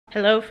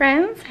Hello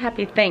friends,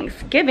 happy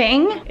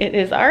Thanksgiving. It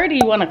is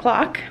already 1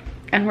 o'clock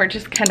and we're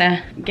just kind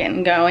of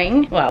getting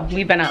going. Well,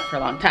 we've been out for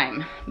a long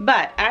time,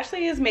 but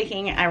Ashley is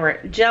making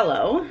our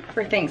Jell-O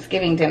for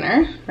Thanksgiving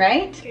dinner,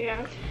 right?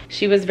 Yeah.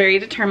 She was very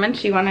determined.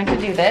 She wanted to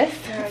do this.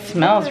 It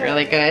smells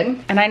really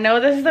good. And I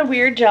know this is a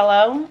weird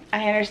Jell-O.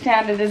 I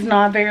understand it is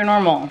not very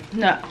normal.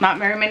 No, not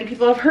very many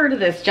people have heard of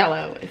this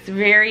Jell-O. It's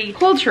very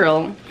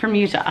cultural from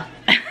Utah.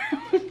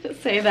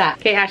 Just say that.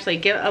 Okay, Ashley,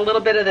 get a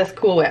little bit of this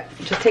Cool Whip.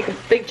 Just take a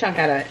big chunk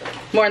out of it.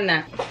 More than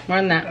that. More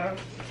than that.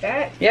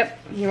 Okay. Yep.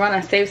 You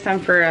want to save some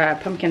for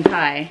pumpkin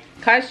pie.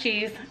 Cottage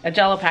cheese, a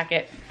Jell-O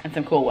packet, and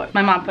some Cool Whip.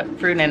 My mom put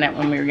fruit in it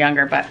when we were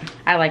younger, but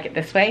I like it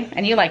this way.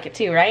 And you like it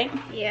too, right?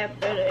 Yeah,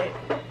 but I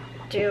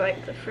do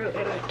like the fruit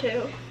in it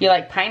too. You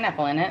like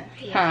pineapple in it?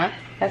 Yeah. Huh?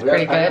 That's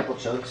pretty good. Pineapple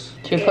chunks.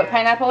 Should we put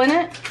pineapple in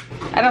it?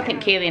 I don't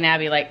think Kaylee and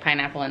Abby like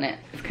pineapple in it.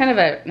 It's kind of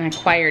an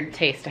acquired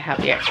taste to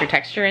have the extra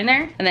texture in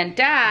there. And then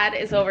Dad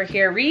is over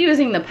here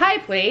reusing the pie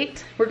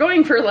plate. We're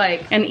going for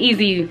like an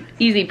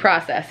easy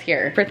process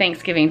here for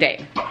Thanksgiving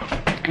Day.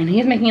 And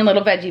he's making a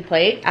little veggie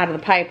plate out of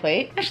the pie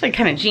plate. Actually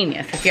kind of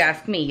genius if you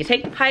ask me. You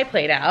take the pie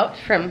plate out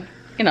from,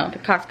 you know, the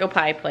Costco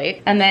pie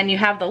plate, and then you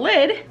have the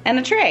lid and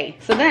a tray.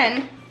 So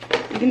then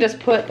you can just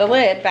put the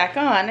lid back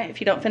on if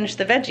you don't finish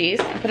the veggies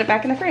and put it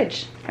back in the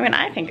fridge. I mean,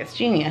 I think it's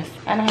genius.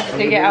 I don't have to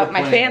dig out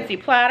my fancy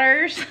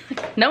platters.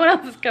 No one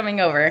else is coming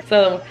over.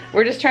 So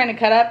we're just trying to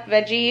cut up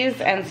veggies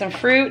and some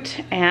fruit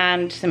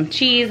and some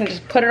cheese and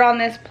just put it on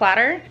this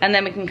platter. And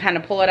then we can kind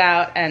of pull it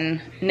out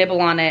and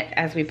nibble on it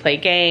as we play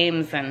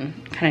games and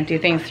kind of do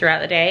things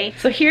throughout the day.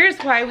 So here's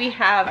why we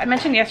have, I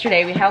mentioned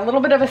yesterday, we had a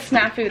little bit of a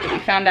snafu that we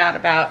found out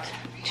about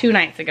 2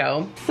 nights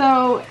ago.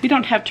 So we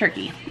don't have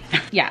turkey.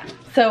 Yeah.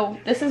 So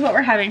this is what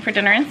we're having for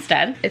dinner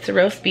instead. It's a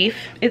roast beef.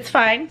 It's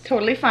fine,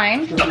 totally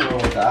fine.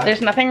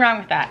 There's nothing wrong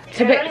with that.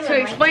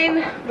 To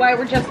explain why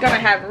we're just gonna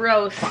have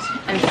roast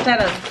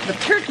instead of the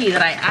turkey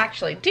that I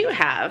actually do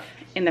have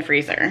in the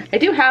freezer. I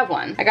do have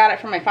one. I got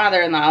it from my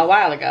father-in-law a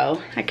while ago.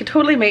 I could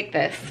totally make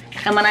this.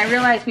 And when I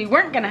realized we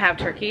weren't gonna have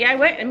turkey, I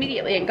went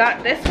immediately and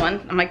got this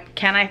one. I'm like,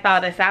 can I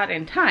thaw this out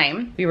in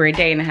time? We were a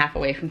day and a half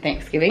away from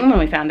Thanksgiving when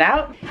we found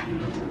out.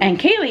 And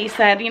Kaylee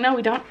said, you know,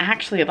 we don't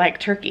actually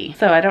like turkey.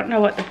 So I don't know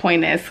what the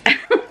point is.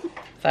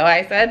 So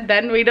I said,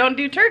 then we don't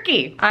do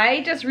turkey.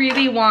 I just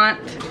really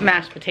want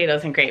mashed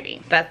potatoes and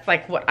gravy. That's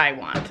like what I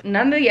want.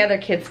 None of the other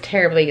kids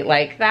terribly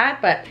like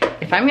that, but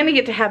if I'm gonna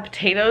get to have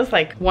potatoes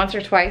like once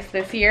or twice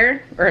this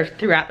year, or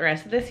throughout the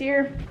rest of this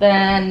year,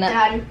 then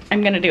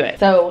I'm gonna do it.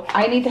 So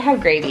I need to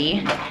have gravy,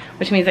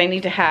 which means I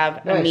need to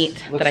have a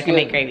meat that I can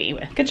make gravy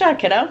with. Good job,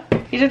 kiddo.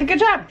 You did a good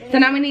job. So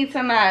now we need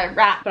some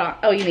wrap.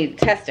 Oh, you need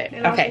to test it.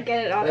 Okay.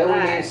 Get it all Then we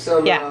need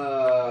some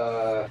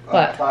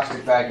what?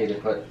 plastic baggie to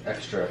put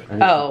extra.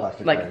 Oh,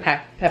 like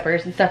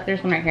peppers and stuff.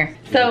 There's one right here.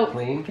 So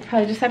clean? it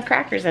probably just had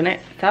crackers in it.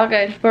 It's all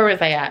good. Where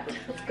was I at?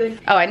 That's good.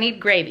 Oh, I need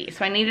gravy.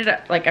 So I needed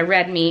like a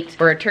red meat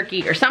or a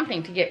turkey or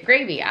something to get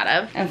gravy out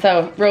of. And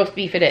so roast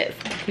beef it is.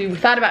 We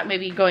thought about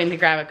maybe going to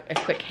grab a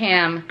quick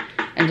ham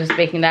and just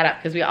baking that up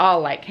because we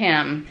all like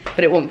ham,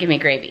 but it won't give me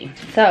gravy.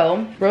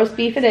 So roast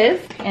beef it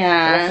is.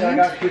 And I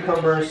got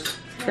cucumbers.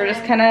 we're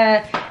just kind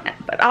of,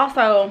 but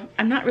also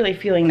I'm not really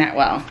feeling that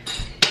well.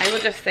 I will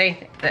just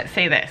say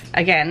this.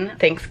 Again,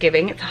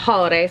 Thanksgiving, it's a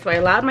holiday, so I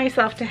allowed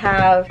myself to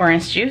have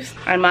orange juice.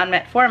 I'm on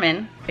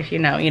metformin, if you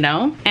know, you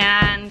know.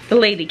 And the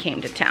lady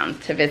came to town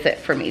to visit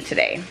for me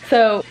today.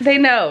 So they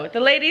know, the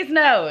ladies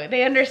know,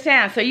 they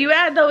understand. So you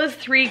add those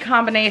 3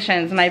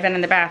 combinations and I've been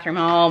in the bathroom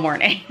all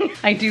morning.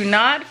 I do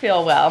not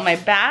feel well, my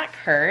back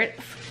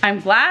hurts.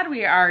 I'm glad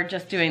we are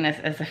just doing this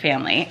as a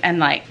family and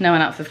like no one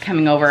else is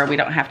coming over. We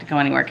don't have to go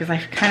anywhere because I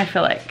kind of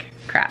feel like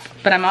crap.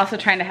 But I'm also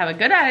trying to have a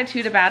good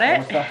attitude about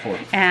it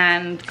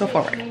and go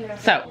forward.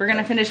 So we're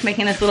gonna finish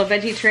making this little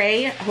veggie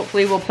tray.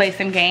 Hopefully we'll play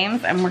some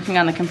games. I'm working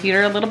on the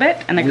computer a little bit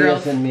and the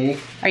girls. And me.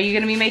 Are you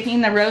gonna be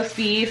making the roast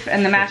beef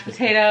and the mashed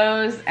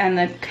potatoes and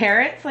the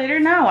carrots later?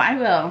 No, I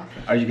will.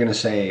 Are you gonna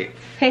say,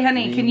 hey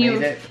honey, can you,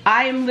 made it?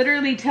 I am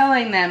literally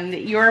telling them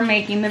that you're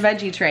making the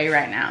veggie tray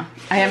right now.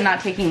 I am not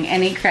taking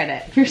any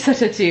credit. You're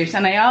such a douche.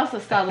 And I also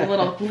saw the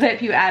little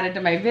clip you added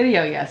to my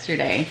video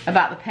yesterday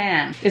about the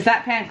pan. Is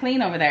that pan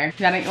clean over there?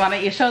 Why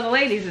don't you show the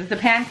ladies, is the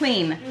pan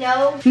clean?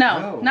 No.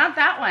 No, not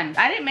that one.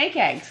 I didn't make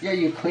eggs. yeah,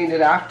 you cleaned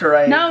it after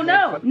I... No,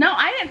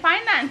 I didn't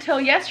find that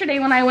until yesterday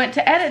when I went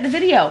to edit the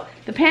video.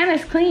 The pan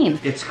is clean.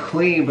 It's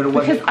clean, but it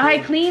wasn't Because I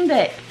cleaned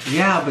it.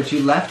 Yeah, but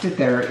you left it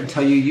there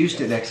until you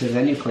used it next and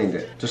then you cleaned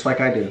it. Just like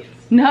I do.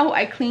 No,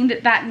 I cleaned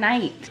it that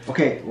night.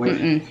 Okay,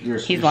 wait. You're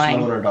He's lying.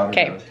 slowing our daughter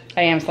Okay, down.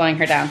 I am slowing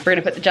her down. We're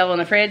gonna put the Jell-O in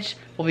the fridge.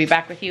 We'll be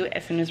back with you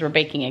as soon as we're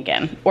baking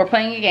again. Or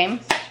playing a game.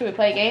 Should we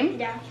play a game?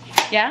 Yeah.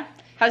 Yeah?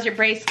 How's your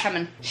brace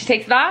coming? She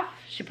takes it off,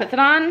 She puts it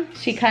on.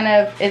 She kind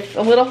of, it's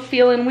a little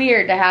feeling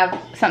weird to have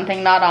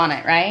something not on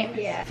it, right?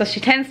 Yeah. So she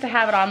tends to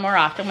have it on more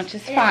often, which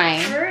is fine.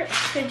 It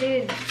hurts to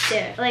do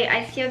this. Like,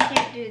 I still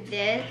can't do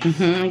this.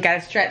 You gotta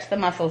stretch the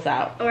muscles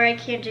out. Or I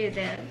can't do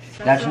this.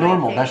 That's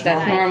normal. That's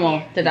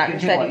normal. The doctor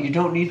said. You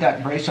don't need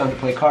that brace on to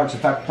play cards.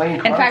 In fact,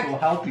 playing cards will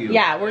help you.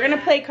 Yeah, we're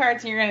gonna play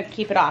cards and you're gonna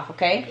keep it off,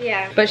 okay?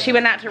 Yeah. But she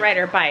went out to ride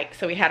her bike,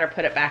 so we had her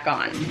put it back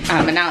on.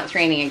 And now it's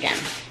raining again.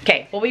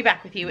 Okay, we'll be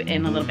back with you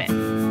in a little bit.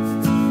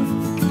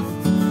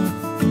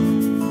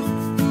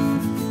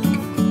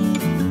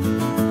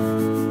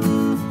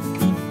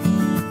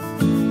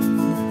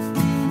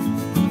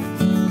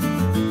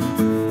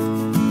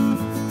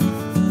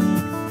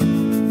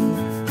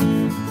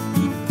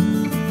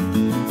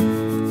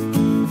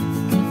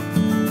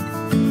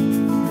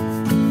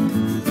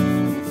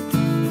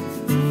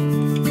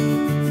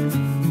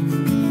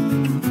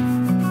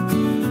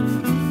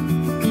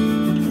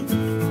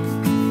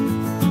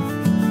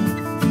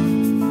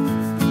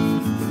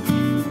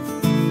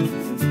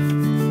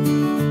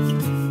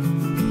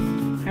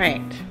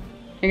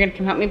 You're gonna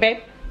come help me, babe?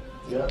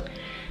 Yeah.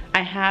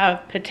 I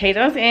have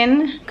potatoes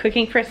in,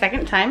 cooking for a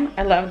second time.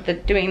 I love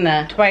doing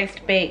the twice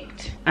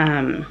baked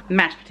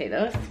mashed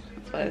potatoes.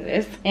 That's what it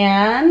is.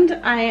 And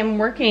I am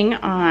working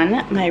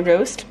on my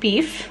roast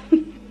beef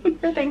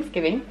for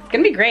Thanksgiving. It's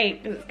gonna be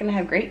great because it's gonna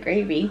have great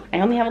gravy. I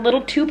only have a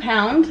little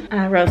 2-pound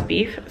roast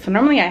beef. So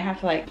normally I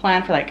have to like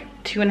plan for like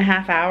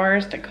 2.5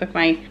 hours to cook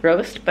my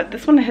roast, but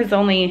this one has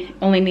only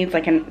needs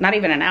like not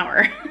even an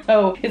hour.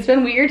 So it's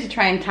been weird to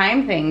try and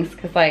time things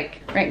because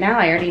like right now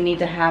I already need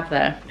to have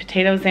the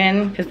potatoes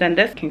in because then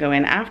this can go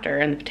in after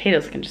and the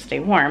potatoes can just stay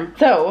warm.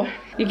 So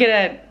you get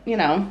a, you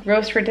know,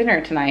 roast for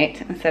dinner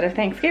tonight instead of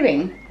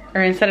Thanksgiving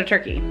or instead of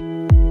turkey.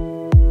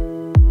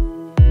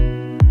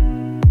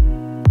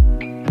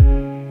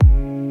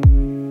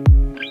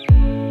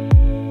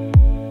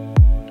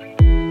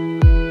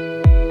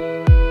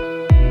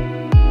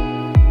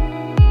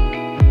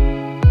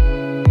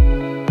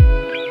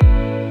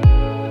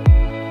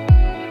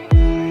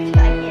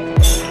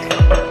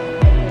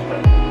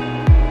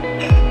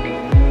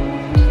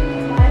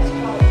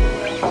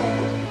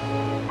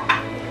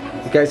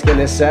 You guys getting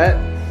this set?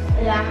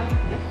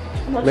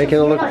 Yeah. Making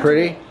it look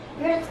pretty?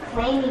 You're just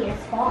claiming your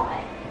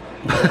spot.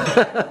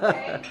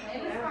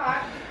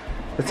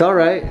 It's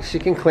alright, she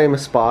can claim a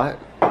spot.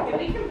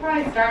 We can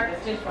probably start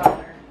this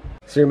dishwasher.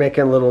 So you're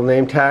making little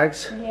name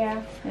tags?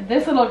 Yeah.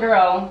 This little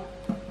girl,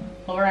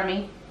 over on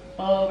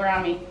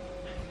me.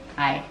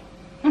 Hi.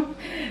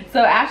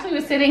 So Ashley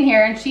was sitting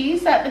here and she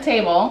set the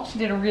table. She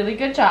did a really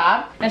good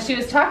job. And she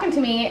was talking to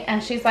me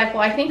and she's like,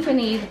 well, I think we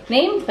need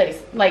name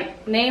place,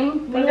 like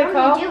name, what do they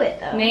call? do it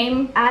though.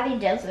 Name. Abby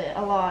does it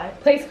a lot.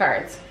 Place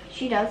cards.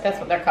 She does. That's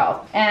what they're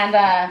called. And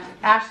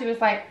Ashley was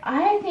like,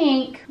 I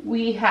think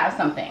we have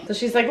something. So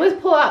she's like,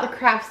 let's pull out the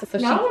craft. So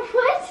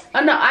what?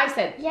 Oh no, I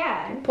said,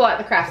 yeah. Pull out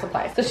the craft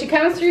supplies. So she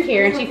comes through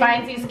here and she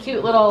finds these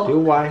cute little, Do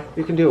Y.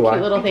 You can do Y.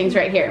 cute little things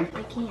right here.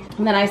 I can't.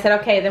 And then I said,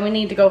 okay, then we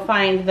need to go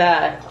find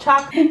the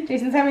chalk.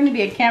 Jason's having to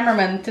be a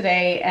cameraman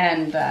today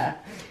and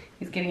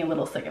he's getting a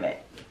little sick of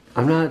it.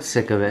 I'm not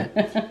sick of it.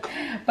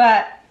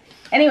 But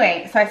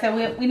anyway, so I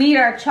said we need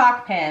our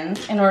chalk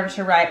pens in order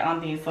to write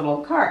on these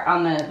little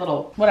on the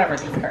little, whatever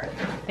these card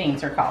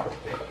things are called.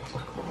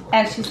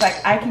 And she's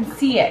like, I can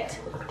see it.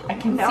 I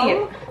can see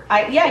it.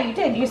 Yeah, you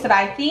did. You said,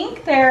 I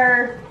think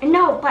they're...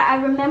 No, but I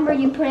remember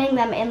you putting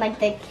them in like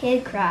the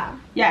kid craft.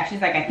 Yeah,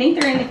 she's like, I think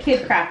they're in the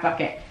kid craft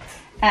bucket.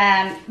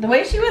 And the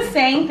way she was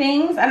saying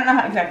things, I don't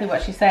know exactly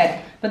what she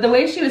said, but the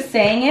way she was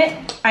saying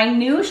it, I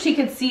knew she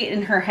could see it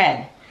in her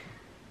head.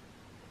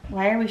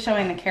 Why are we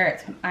showing the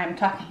carrots I'm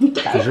talking about?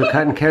 Because we're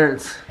cutting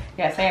carrots.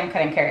 Yes, I am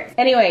cutting carrots.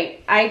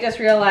 Anyway, I just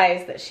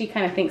realized that she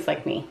kind of thinks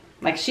like me.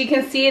 Like she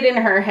can see it in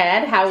her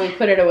head, how we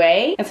put it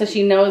away, and so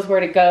she knows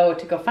where to go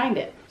find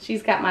it.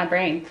 She's got my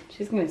brain.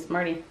 She's gonna be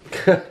smarty.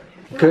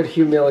 Good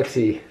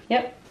humility.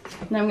 Yep.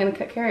 Now I'm gonna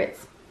cut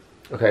carrots.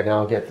 Okay, now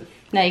I'll get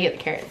Now you get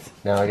the carrots.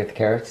 Now I get the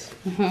carrots.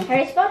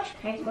 Carrot sponge?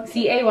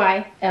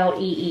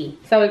 C-A-Y-L-E-E.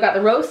 So we've got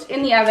the roast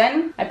in the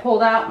oven. I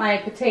pulled out my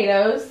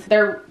potatoes.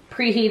 They're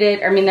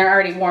preheated. I mean, they're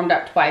already warmed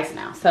up twice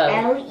now.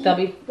 So they'll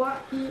be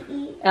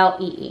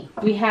L-E-E.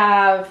 We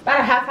have about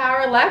a half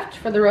hour left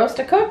for the roast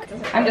to cook.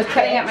 I'm just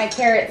cutting up my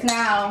carrots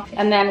now.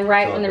 And then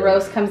right when the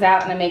roast comes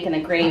out and I'm making the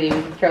gravy,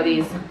 we can throw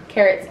these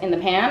carrots in the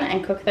pan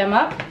and cook them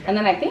up. And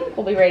then I think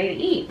we'll be ready to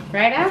eat.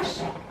 Right, Ash?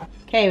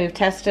 Okay, we've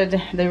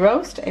tested the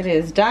roast. It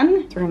is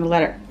done. So we're gonna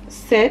let it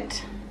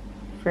sit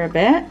for a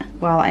bit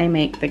while I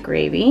make the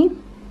gravy.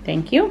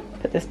 Thank you.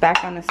 Put this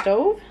back on the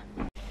stove.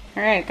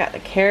 All right, got the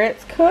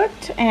carrots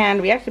cooked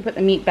and we actually put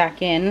the meat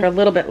back in for a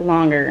little bit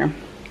longer.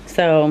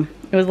 So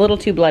it was a little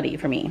too bloody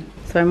for me.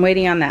 So I'm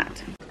waiting on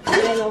that.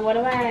 What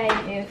do I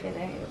do for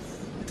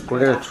this? We're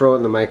gonna throw it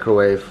in the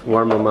microwave,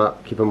 warm them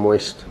up, keep them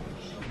moist.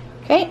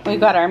 Okay, we've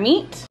got our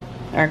meat,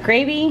 our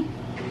gravy,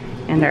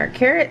 and our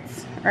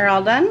carrots are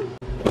all done.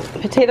 The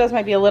potatoes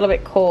might be a little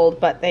bit cold,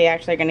 but they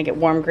actually are gonna get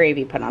warm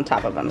gravy put on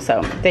top of them,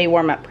 so they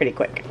warm up pretty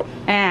quick.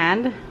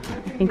 And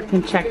I think we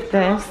can check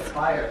this.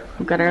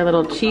 We've got our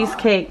little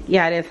cheesecake.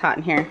 Yeah, it is hot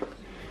in here.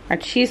 Our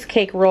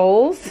cheesecake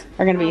rolls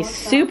are gonna be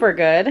super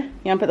good. You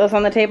wanna put those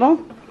on the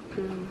table?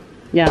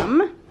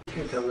 Yum.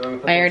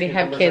 I already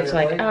have kids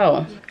like,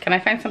 oh, can I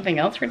find something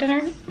else for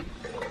dinner?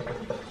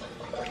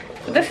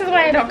 This is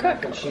why I don't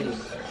cook.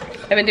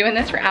 I've been doing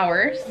this for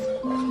hours.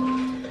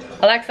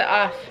 Alexa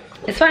off.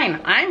 It's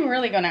fine. I'm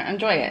really gonna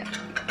enjoy it.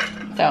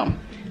 So,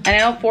 and I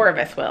know 4 of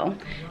us will.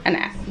 And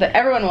that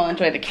everyone will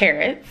enjoy the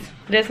carrots.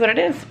 It is what it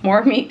is.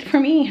 More meat for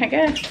me, I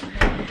guess.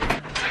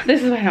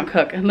 This is why I don't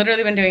cook. I've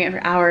literally been doing it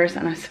for hours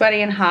and I'm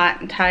sweaty and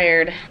hot and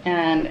tired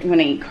and I'm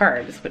gonna eat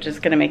carbs, which is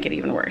gonna make it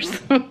even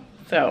worse.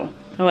 So,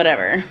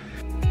 whatever.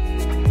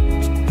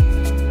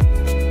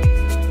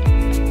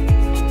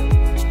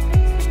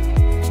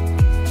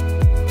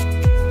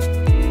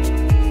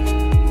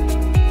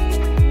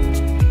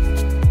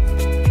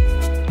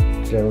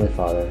 Dear Heavenly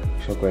Father,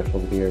 we're so grateful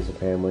to be here as a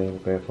family. We're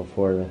grateful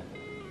for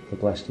the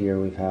blessed year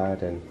we've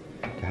had and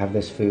to have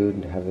this food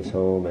and to have this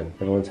home and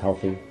everyone's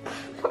healthy.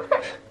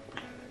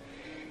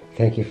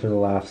 Thank you for the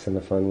laughs and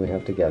the fun we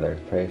have together.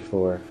 Pray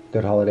for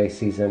good holiday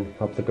season.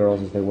 Help the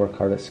girls as they work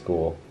hard at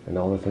school and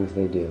all the things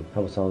they do.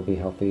 Help us all be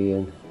healthy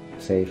and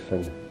safe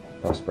and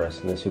prosperous.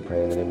 And this we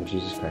pray in the name of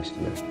Jesus Christ.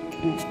 Amen.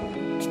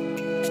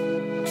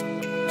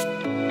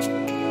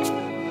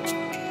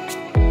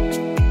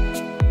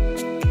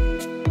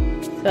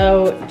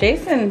 So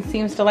Jason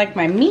seems to like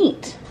my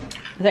meat.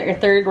 Is that your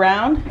 3rd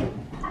round?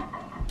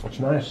 That's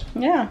nice.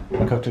 Yeah.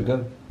 I cooked it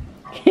good.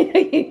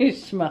 You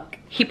schmuck.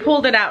 He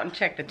pulled it out and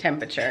checked the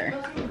temperature.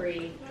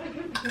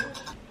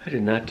 I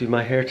did not do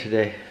my hair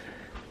today.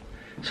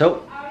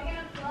 So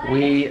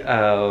we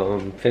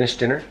finished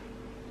dinner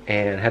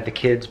and had the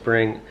kids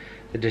bring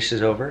the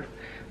dishes over.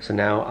 So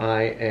now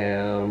I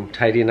am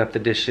tidying up the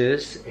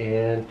dishes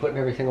and putting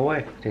everything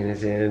away.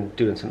 Dayna's in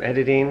doing some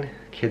editing.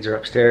 Kids are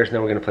upstairs,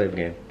 now we're gonna play the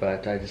game.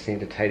 But I just need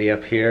to tidy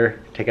up here,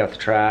 take out the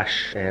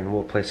trash, and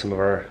we'll play some of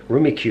our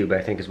Roomy Cube,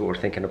 I think is what we're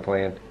thinking of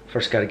playing.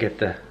 First gotta get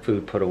the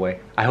food put away.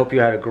 I hope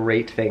you had a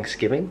great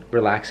Thanksgiving,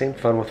 relaxing,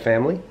 fun with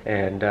family.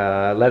 And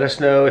let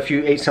us know if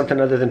you ate something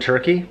other than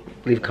turkey.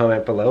 Leave a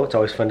comment below. It's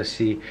always fun to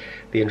see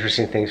the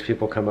interesting things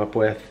people come up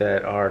with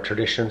that are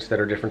traditions that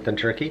are different than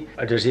turkey.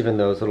 There's even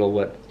those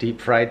little, deep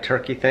fried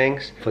turkey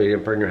things. Hopefully you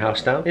didn't burn your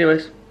house down.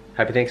 Anyways,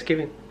 happy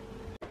Thanksgiving.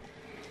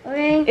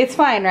 Okay. It's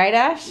fine, right,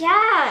 Ash?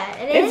 Yeah,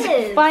 it's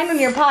It's fine when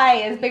your pie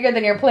is bigger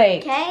than your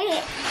plate.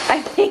 Okay.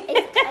 I think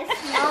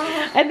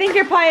I think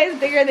your pie is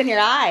bigger than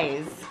your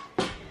eyes.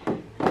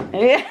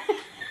 Yeah.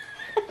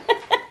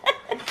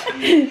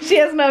 She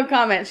has no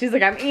comment. She's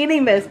like, I'm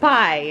eating this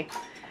pie.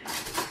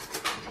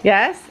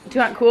 Yes? Do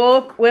you want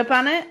Cool Whip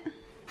on it?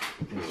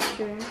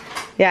 Sure.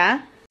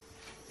 Yeah?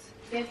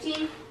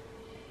 15?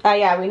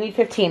 Yeah, we need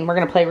 15. We're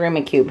gonna play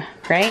Roomy Cube,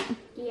 right?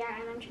 Yeah,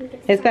 I'm sure.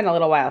 It's been a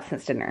little while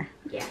since dinner.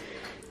 Yeah.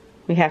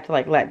 We have to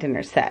let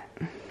dinner set.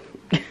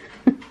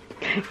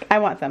 I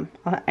want some.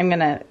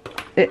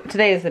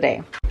 Today is the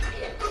day.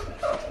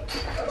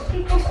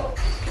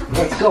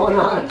 What's going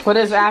on? What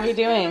is Abby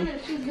doing?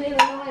 She's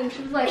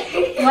like,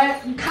 what?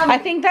 I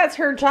think that's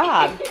her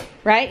job,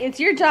 right? It's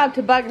your job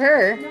to bug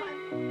her. No,